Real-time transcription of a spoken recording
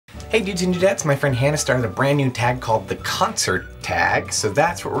Hey dudes and dudettes, my friend Hannah started a brand new tag called the Concert Tag, so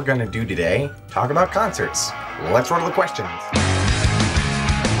that's what we're gonna do today. Talk about concerts. Let's roll to the questions.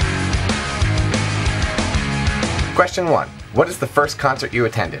 Question 1. What is the first concert you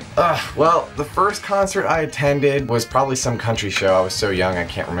attended? Well, the first concert I attended was probably some country show. I was so young I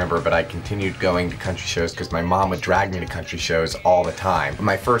can't remember, but I continued going to country shows because my mom would drag me to country shows all the time.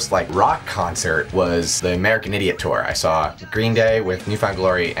 My first rock concert was the American Idiot tour. I saw Green Day with New Found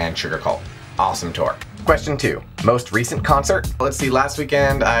Glory and Sugar Cult. Awesome tour. Question 2. Most recent concert? Let's see, last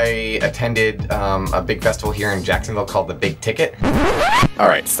weekend I attended a big festival here in Jacksonville called the Big Ticket.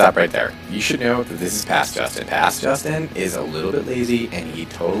 Alright, stop right there. You should know that this is Past Justin. Past Justin is a little bit lazy and he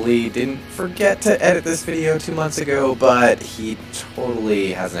totally didn't forget to edit this video 2 months ago, but he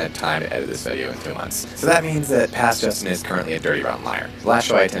totally hasn't had time to edit this video in 2 months. So that means that Past Justin is currently a Dirty Rotten Liar. The last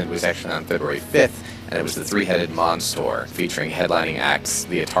show I attended was actually on February 5th, and it was the Three-Headed Monster, featuring headlining acts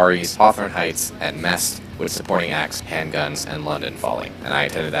The Ataris, Hawthorne Heights, and Mest, with supporting acts Handguns and London Falling. And I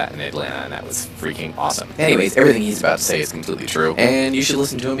attended that in Atlanta, and that was freaking awesome. Anyways, everything he's about to say is completely true, and you should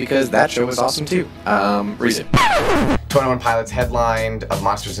listen to him because that show was awesome too. Reason. 21 Pilots headlined, Of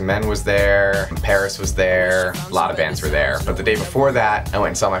Monsters and Men was there, Paris was there, a lot of bands were there. But the day before that, I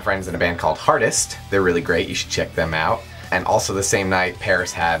went and saw my friends in a band called Farthest. They're really great, you should check them out. And also the same night,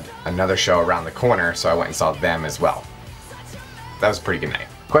 Paris had another show around the corner, so I went and saw them as well. That was a pretty good night.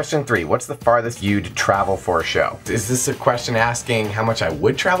 Question 3. What's the farthest you'd travel for a show? Is this a question asking how much I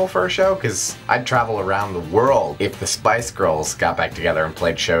would travel for a show? Because I'd travel around the world if the Spice Girls got back together and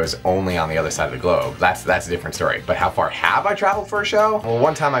played shows only on the other side of the globe. That's a different story. But how far have I traveled for a show? Well,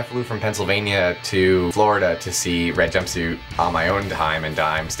 one time I flew from Pennsylvania to Florida to see Red Jumpsuit on my own time and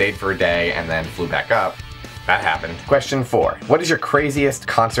dime, stayed for a day, and then flew back up. That happened. Question 4. What is your craziest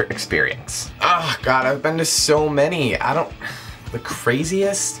concert experience? Oh God, I've been to so many. The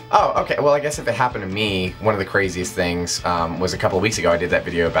craziest? Oh, okay, well I guess if it happened to me, one of the craziest things was a couple of weeks ago I did that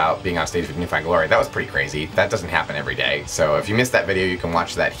video about being on stage with New Found Glory. That was pretty crazy. That doesn't happen every day. So if you missed that video, you can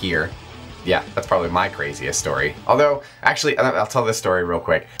watch that here. Yeah, that's probably my craziest story. Although, actually, I'll tell this story real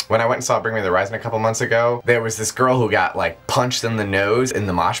quick. When I went and saw Bring Me the Horizon a couple months ago, there was this girl who got punched in the nose in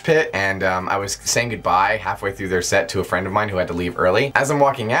the mosh pit, and I was saying goodbye halfway through their set to a friend of mine who had to leave early. As I'm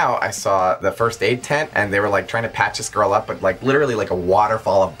walking out, I saw the first aid tent, and they were trying to patch this girl up, but literally a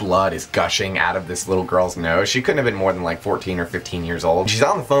waterfall of blood is gushing out of this little girl's nose. She couldn't have been more than 14 or 15 years old. She's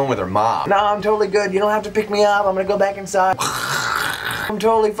on the phone with her mom. No, I'm totally good. You don't have to pick me up. I'm gonna go back inside. I'm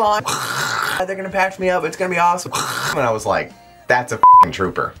totally fine. They're gonna patch me up, it's gonna be awesome. And I was like, that's a f***ing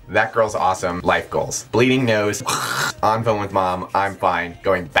trooper. That girl's awesome. Life goals. Bleeding nose, on phone with mom, I'm fine,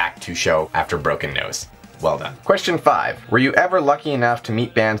 going back to show after broken nose. Well done. Question 5. Were you ever lucky enough to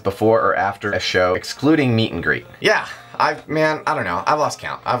meet bands before or after a show, excluding meet and greet? Yeah. I don't know. I've lost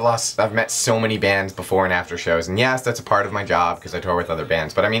count. I've met so many bands before and after shows, and yes, that's a part of my job because I tour with other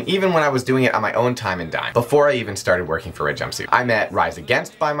bands, but I mean, even when I was doing it on my own time and dime, before I even started working for Red Jumpsuit, I met Rise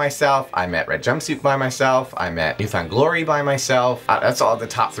Against by myself, I met Red Jumpsuit by myself, I met New Found Glory by myself. That's all the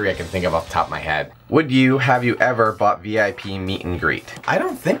top 3 I can think of off the top of my head. Have you ever bought VIP meet and greet? I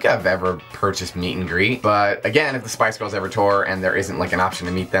don't think I've ever purchased meet and greet, but again, if the Spice Girls ever tour and there isn't an option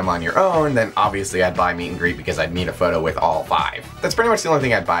to meet them on your own, then obviously I'd buy meet and greet because I'd meet a photo with all 5. That's pretty much the only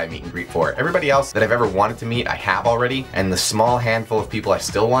thing I'd buy a meet and greet for. Everybody else that I've ever wanted to meet, I have already, and the small handful of people I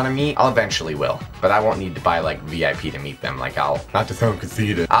still want to meet, I'll eventually will. But I won't need to buy VIP to meet them. Not to sound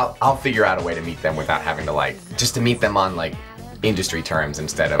conceited, I'll figure out a way to meet them without having to just to meet them on industry terms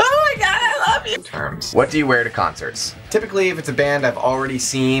instead of, oh my God, I love you terms. What do you wear to concerts? Typically, if it's a band I've already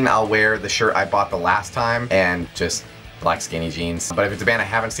seen, I'll wear the shirt I bought the last time and just black skinny jeans. But if it's a band I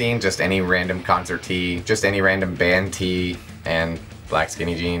haven't seen, just any random concert tee, just any random band tee, and black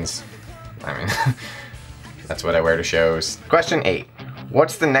skinny jeans. I mean, that's what I wear to shows. Question 8.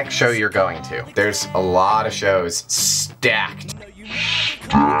 What's the next show you're going to? There's a lot of shows stacked.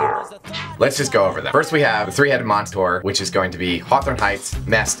 Let's just go over them. First we have the Three-Headed Monster, which is going to be Hawthorne Heights,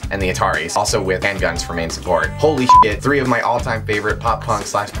 Mest, and the Ataris, also with Handguns for main support. Holy shit, 3 of my all-time favorite pop-punk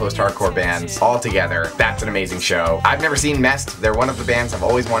 / post-hardcore bands all together. That's an amazing show. I've never seen Mest. They're one of the bands I've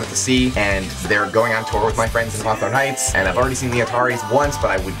always wanted to see, and they're going on tour with my friends in Hawthorne Heights, and I've already seen the Ataris once, but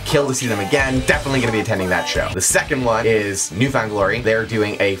I would kill to see them again. Definitely gonna be attending that show. The second one is New Found Glory. They're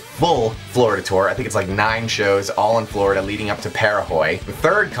doing a full Florida tour. I think it's 9 shows all in Florida leading up to Parahoy. The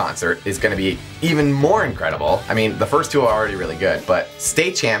third concert is going to be even more incredible. I mean, the first 2 are already really good, but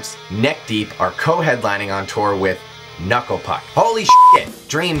State Champs, Neck Deep are co-headlining on tour with Knuckle Puck. Holy shit!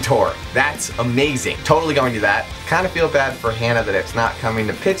 Dream tour. That's amazing. Totally going to that. Kind of feel bad for Hannah that it's not coming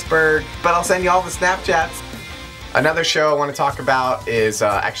to Pittsburgh, but I'll send you all the Snapchats. Another show I want to talk about is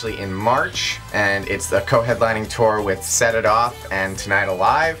actually in March, and it's a co-headlining tour with Set It Off and Tonight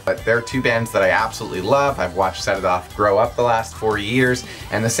Alive. But they're two bands that I absolutely love. I've watched Set It Off grow up the last 4 years,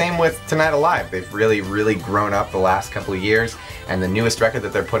 and the same with Tonight Alive. They've really grown up the last couple of years, and the newest record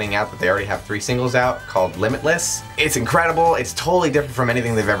that they're putting out, that they already have 3 singles out, called Limitless. It's incredible. It's totally different from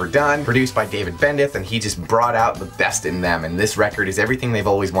anything they've ever done. Produced by David Bendith, and he just brought out the best in them, and this record is everything they've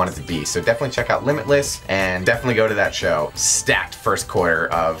always wanted to be. So definitely check out Limitless, and definitely go to that show. Stacked first quarter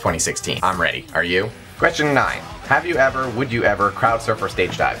of 2016. I'm ready. Are you? Question 9. Have you ever, would you ever, crowd surf or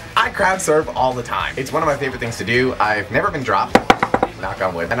stage dive? I crowd surf all the time. It's one of my favorite things to do. I've never been dropped, knock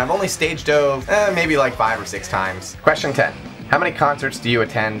on wood, and I've only stage dove maybe like 5 or 6 times. Question 10. How many concerts do you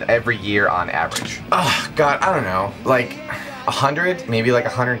attend every year on average? Oh, God, I don't know. Like 100? Maybe like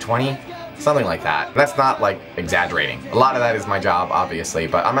 120? Something like that. That's not like exaggerating. A lot of that is my job, obviously,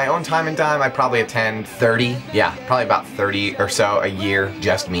 but on my own time and dime, I probably attend 30. Yeah, probably about 30 or so a year,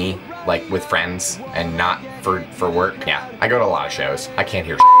 just me, like with friends and not for work. Yeah, I go to a lot of shows. I can't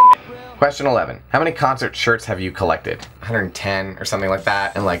hear Question 11. How many concert shirts have you collected? 110 or something like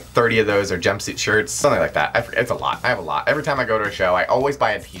that, and like 30 of those are jumpsuit shirts, something like that. I forget. It's a lot. I have a lot. Every time I go to a show, I always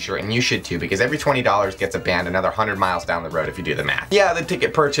buy a t-shirt, and you should too, because every $20 gets a band another 100 miles down the road if you do the math. Yeah, the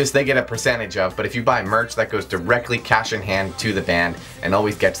ticket purchase, they get a percentage of, but if you buy merch, that goes directly cash in hand to the band and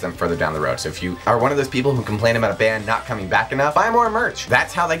always gets them further down the road. So if you are one of those people who complain about a band not coming back enough, buy more merch.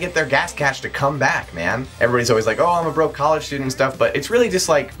 That's how they get their gas cash to come back, man. Everybody's always like, oh, I'm a broke college student and stuff, but it's really just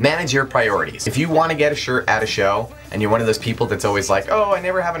like, manage your priorities. If you want to get a shirt at a show, and you're one of those people that's always like, oh, I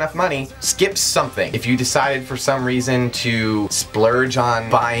never have enough money, skip something. If you decided for some reason to splurge on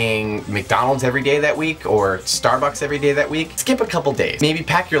buying McDonald's every day that week or Starbucks every day that week, skip a couple days. Maybe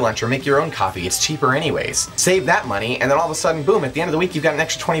pack your lunch or make your own coffee. It's cheaper anyways. Save that money, and then all of a sudden, boom, at the end of the week, you've got an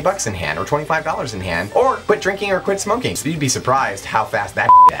extra 20 bucks in hand or $25 in hand, or quit drinking or quit smoking. So you'd be surprised how fast that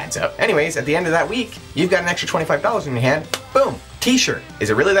adds up. Anyways, at the end of that week, you've got an extra $25 in your hand, boom, t-shirt. Is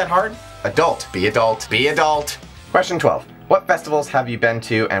it really that hard? Adult. Be adult. Be adult. Question 12. What festivals have you been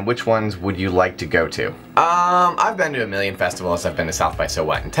to, and which ones would you like to go to? I've been to a million festivals. I've been to South by So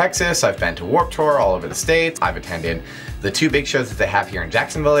What in Texas. I've been to Warped Tour all over the States. I've attended the 2 big shows that they have here in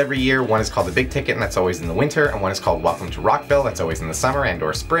Jacksonville every year. One is called The Big Ticket, and that's always in the winter, and one is called Welcome to Rockville. That's always in the summer and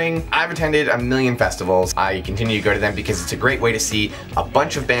or spring. I've attended a million festivals. I continue to go to them because it's a great way to see a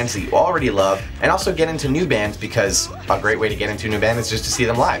bunch of bands that you already love, and also get into new bands, because a great way to get into a new band is just to see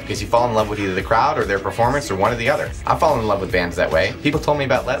them live, because you fall in love with either the crowd or their performance or one or the other. I've fallen in love with bands that way. People told me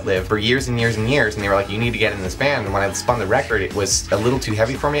about Let Live for years and years and years, and they were like, you need to get in this band, and when I spun the record, it was a little too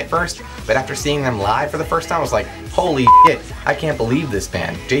heavy for me at first, but after seeing them live for the first time, I was like, holy shit, I can't believe this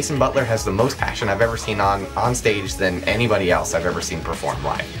band. Jason Butler has the most passion I've ever seen on stage than anybody else I've ever seen perform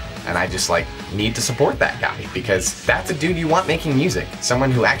live. And I just like need to support that guy, because that's a dude you want making music.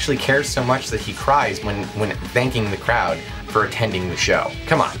 Someone who actually cares so much that he cries when thanking the crowd for attending the show.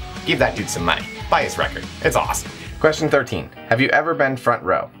 Come on, give that dude some money. Buy his record. It's awesome. Question 13. Have you ever been front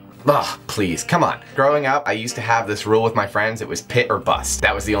row? Ugh, please, come on. Growing up, I used to have this rule with my friends. It was pit or bust.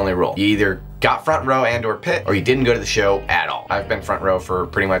 That was the only rule. You either got front row and or pit, or you didn't go to the show at all. I've been front row for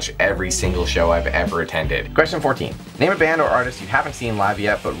pretty much every single show I've ever attended. Question 14. Name a band or artist you haven't seen live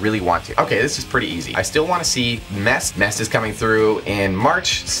yet but really want to. Okay, this is pretty easy. I still want to see Mess. Mess is coming through in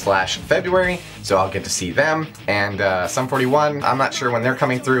March/February, so I'll get to see them. And Sum 41, I'm not sure when they're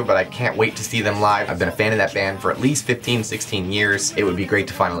coming through, but I can't wait to see them live. I've been a fan of that band for at least 15, 16 years. It would be great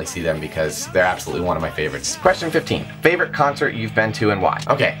to finally see them, because they're absolutely one of my favorites. Question 15. Favorite concert you've been to and why?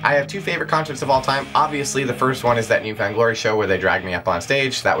 Okay, I have 2 favorite concerts of all time. Obviously, the first one is that New Found Glory show where they dragged me up on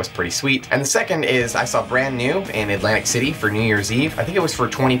stage. That was pretty sweet. And the second is I saw Brand New in Atlantic City for New Year's Eve. I think it was for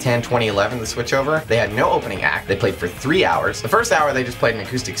 2010, 2011, the switchover. They had no opening act. They played for 3 hours. The first hour they just played an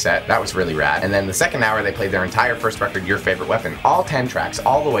acoustic set. That was really rad. And then the second hour they played their entire first record, Your Favorite Weapon. All 10 tracks,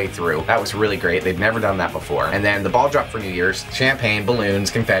 all the way through. That was really great. They'd never done that before. And then the ball dropped for New Year's. Champagne, balloons,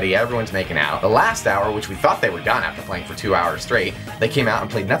 confetti, everyone's making out. The last hour, which we thought they were done after playing for 2 hours straight, they came out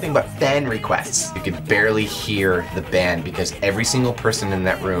and played nothing but fan requests. You could barely hear the band because every single person in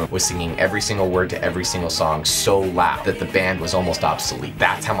that room was singing every single word to every single song so loud that the band was almost obsolete.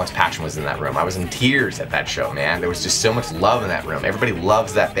 That's how much passion was in that room. I was in tears at that show, man. There was just so much love in that room. Everybody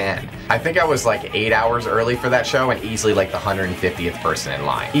loves that band. I think I was like 8 hours early for that show and easily like the 150th person in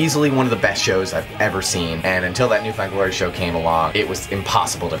line. Easily one of the best shows I've ever seen, and until that New Found Glory show came along, it was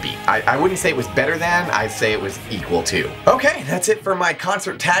impossible to beat. I wouldn't say it was better than, I'd say it was equal to. Okay, that's it for my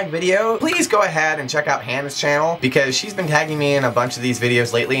concert tag video. Please go ahead and check out Hannah's channel because she's been tagging me in a bunch of these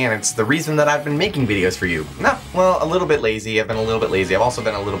videos lately, and it's the reason that I've been making videos for you. No, well, a little bit lazy. I've been a little bit lazy. I've also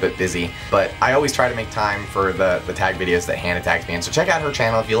been a little bit busy, but I always try to make time for the tag videos that Hannah tags me in. So check out her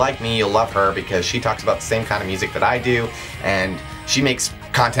channel. If you like me, you'll love her because she talks about the same kind of music that I do, and she makes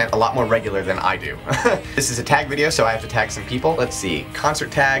content a lot more regular than I do. This is a tag video, so I have to tag some people. Let's see, concert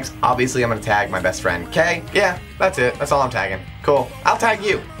tags. Obviously, I'm gonna tag my best friend, Kay. Yeah, that's it. That's all I'm tagging. Cool. I'll tag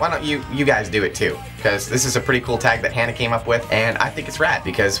you. Why don't you guys do it too? Because this is a pretty cool tag that Hannah came up with, and I think it's rad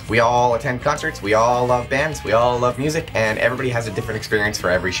because we all attend concerts, we all love bands, we all love music, and everybody has a different experience for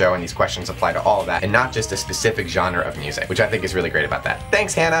every show, and these questions apply to all of that, and not just a specific genre of music, which I think is really great about that.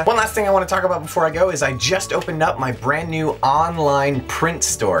 Thanks, Hannah. One last thing I want to talk about before I go is I just opened up my brand new online print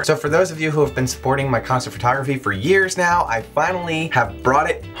store. So for those of you who have been supporting my concert photography for years now, I finally have brought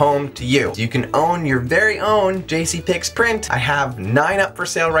it home to you. So you can own your very own JC Pix print. I have 9 up for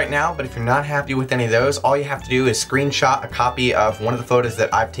sale right now, but if you're not happy with any of those, all you have to do is screenshot a copy of one of the photos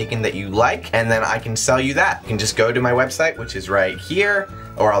that I've taken that you like, and then I can sell you that. You can just go to my website, which is right here,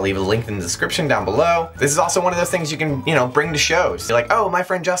 or I'll leave a link in the description down below. This is also one of those things you can, you know, bring to shows. You're like, oh, my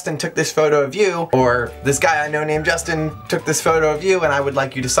friend Justin took this photo of you, or this guy I know named Justin took this photo of you and I would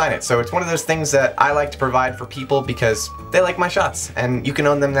like you to sign it. So it's one of those things that I like to provide for people because they like my shots, and you can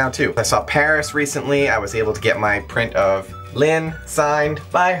own them now too. I saw Paris recently. I was able to get my print of Lynn signed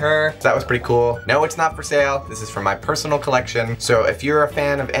by her. So that was pretty cool. No, it's not for sale. This is from my personal collection. So if you're a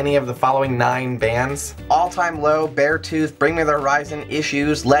fan of any of the following 9 bands: All Time Low, Beartooth, Bring Me the Horizon,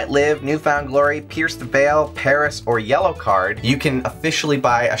 Issues, Let Live, Newfound Glory, Pierce the Veil, Paris, or Yellow Card, you can officially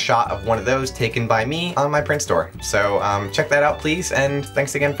buy a shot of one of those taken by me on my print store. So check that out, please, and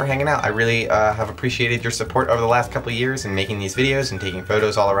thanks again for hanging out. I really have appreciated your support over the last couple of years in making these videos and taking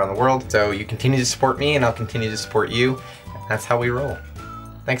photos all around the world. So you continue to support me and I'll continue to support you. That's how we roll.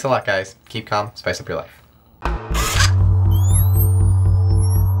 Thanks a lot, guys. Keep calm, spice up your life.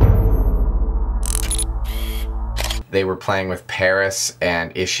 They were playing with Paris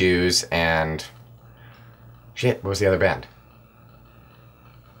and Issues and... shit, what was the other band?